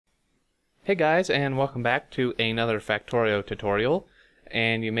Hey guys, and welcome back to another Factorio tutorial.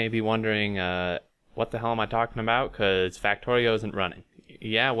 And you may be wondering, what the hell am I talking about? Because Factorio isn't running.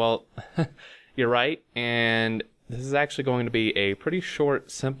 Yeah, well, you're right, and this is actually going to be a pretty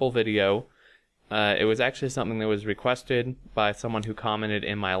short, simple video. It was actually something that was requested by someone who commented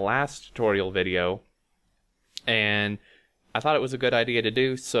in my last tutorial video, and I thought it was a good idea to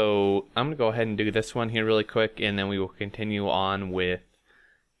do, so I'm going to go ahead and do this one here really quick, and then we will continue on with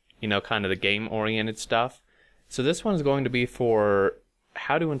kind of the game-oriented stuff. So this one's going to be for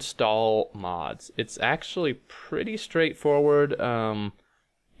how to install mods. It's actually pretty straightforward,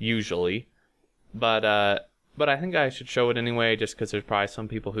 usually, but I think I should show it anyway, just because there's probably some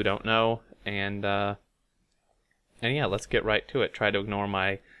people who don't know. And yeah, let's get right to it. Try to ignore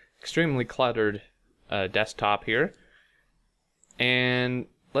my extremely cluttered desktop here, and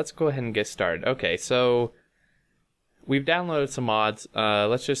let's go ahead and get started. Okay, so we've downloaded some mods.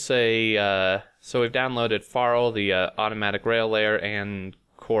 Let's just say, so we've downloaded Farl, the automatic rail layer, and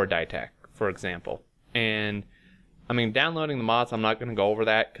Core Ditech, for example. And I mean, downloading the mods, I'm not going to go over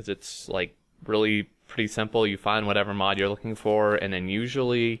that because it's like really pretty simple. You find whatever mod you're looking for, and then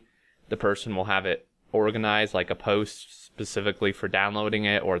usually the person will have it organized like a post specifically for downloading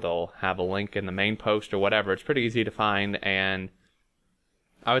it, or they'll have a link in the main post or whatever. It's pretty easy to find, and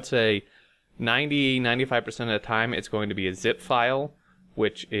I would say 90-95% of the time it's going to be a zip file,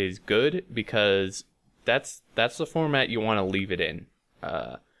 which is good because that's the format you want to leave it in.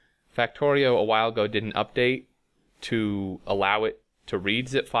 Factorio a while ago did an update to allow it to read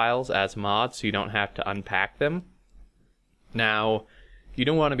zip files as mods, so you don't have to unpack them. Now, you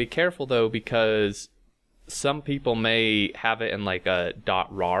don't want to be careful though, because some people may have it in like a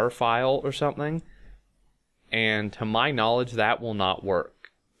 .rar file or something, and to my knowledge that will not work.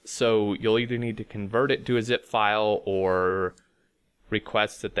 So you'll either need to convert it to a zip file or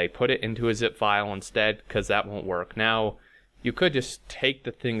request that they put it into a zip file instead, because that won't work. Now, you could just take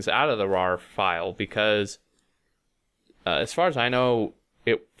the things out of the RAR file, because as far as I know,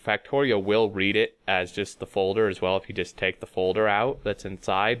 Factorio will read it as just the folder as well if you just take the folder out that's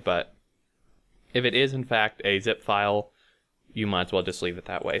inside. But if it is in fact a zip file, you might as well just leave it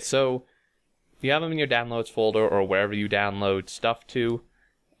that way. So you have them in your downloads folder or wherever you download stuff to,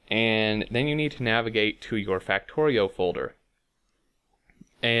 and then you need to navigate to your Factorio folder.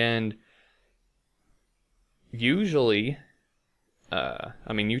 And usually,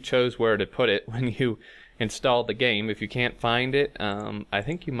 I mean, you chose where to put it when you installed the game. If you can't find it, I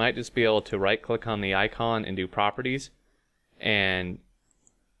think you might just be able to right click on the icon and do properties. And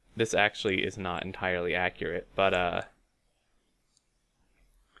this actually is not entirely accurate, but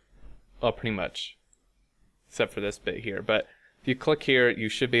well, pretty much, except for this bit here. But if you click here, you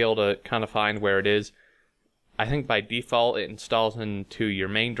should be able to kind of find where it is. I think by default it installs into your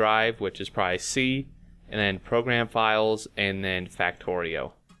main drive, which is probably C, and then program files, and then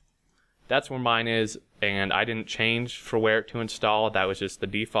Factorio. That's where mine is, and I didn't change for where to install. That was just the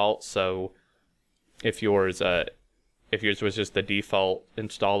default. So if yours was just the default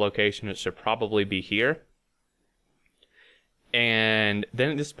install location, it should probably be here. And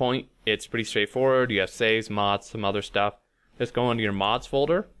then at this point, it's pretty straightforward. You have saves, mods, some other stuff. Just go into your mods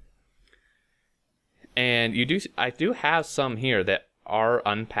folder, and I do have some here that are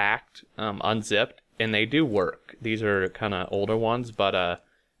unpacked, unzipped, and they do work. These are kind of older ones, but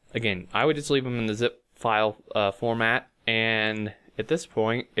again, I would just leave them in the zip file format. And at this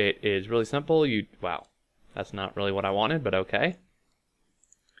point, it is really simple. Wow, that's not really what I wanted, but okay.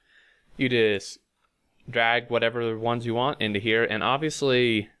 You just drag whatever ones you want into here, and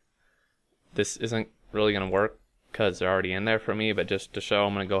obviously this isn't really going to work because they're already in there for me, but just to show,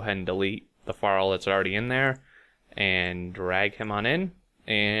 I'm going to go ahead and delete the file that's already in there and drag him on in,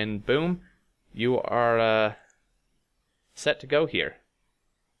 and boom, you are set to go here.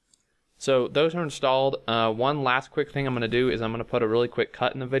 So those are installed. One last quick thing I'm going to do is I'm going to put a really quick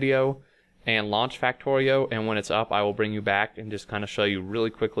cut in the video and launch Factorio, and when it's up I will bring you back and just kind of show you really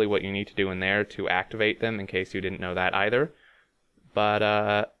quickly what you need to do in there to activate them, in case you didn't know that either.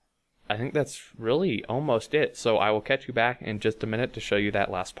 But I think that's really almost it, so I will catch you back in just a minute to show you that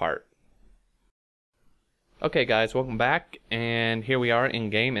last part. Okay guys, welcome back, and here we are in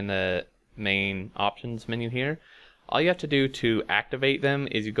game in the main options menu here. All you have to do to activate them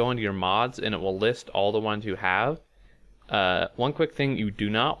is you go into your mods, and it will list all the ones you have. One quick thing, you do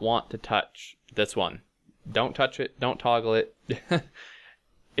not want to touch this one. Don't touch it, don't toggle it.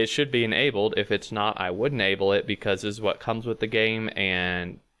 It should be enabled. If it's not, I would enable it, because this is what comes with the game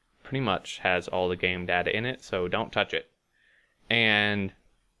and pretty much has all the game data in it, so don't touch it. And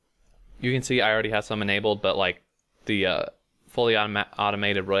you can see I already have some enabled, but like the fully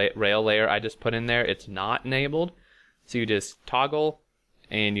automated rail layer I just put in there, it's not enabled. So you just toggle,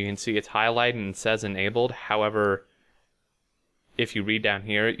 and you can see it's highlighted and says enabled. However, if you read down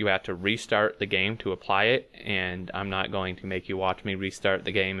here, you have to restart the game to apply it, and I'm not going to make you watch me restart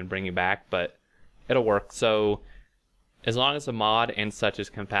the game and bring you back, but it'll work. So as long as the mod and such is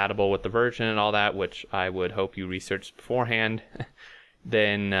compatible with the version and all that, which I would hope you researched beforehand,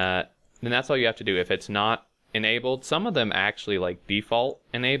 then that's all you have to do. If it's not enabled, some of them actually like default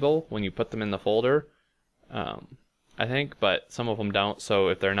enable when you put them in the folder, I think, but some of them don't. So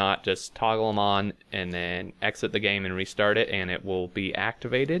if they're not, just toggle them on and then exit the game and restart it, and it will be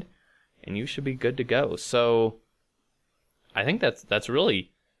activated, and you should be good to go. So I think that's really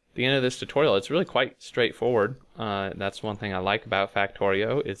the end of this tutorial. It's really quite straightforward. That's one thing I like about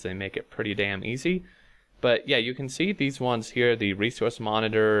Factorio, is they make it pretty damn easy. But yeah, you can see these ones here, the resource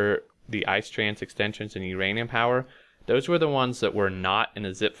monitor, the ice trance extensions, and uranium power. Those were the ones that were not in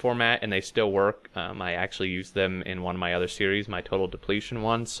a zip format, and they still work. I actually used them in one of my other series, my total depletion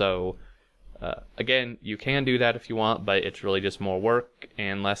one. So again, you can do that if you want, but it's really just more work,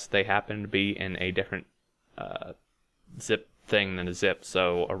 unless they happen to be in a different zip thing than a zip,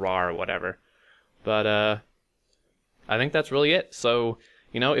 so a RAR or whatever. But I think that's really it. So,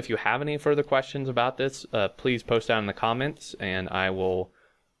 you know, if you have any further questions about this, please post down in the comments, and I will,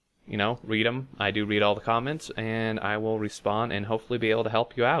 you know, read them. I do read all the comments, and I will respond and hopefully be able to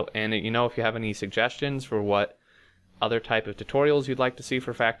help you out. And, you know, if you have any suggestions for what other type of tutorials you'd like to see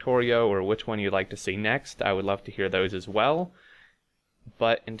for Factorio, or which one you'd like to see next, I would love to hear those as well.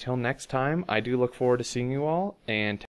 But until next time, I do look forward to seeing you all, and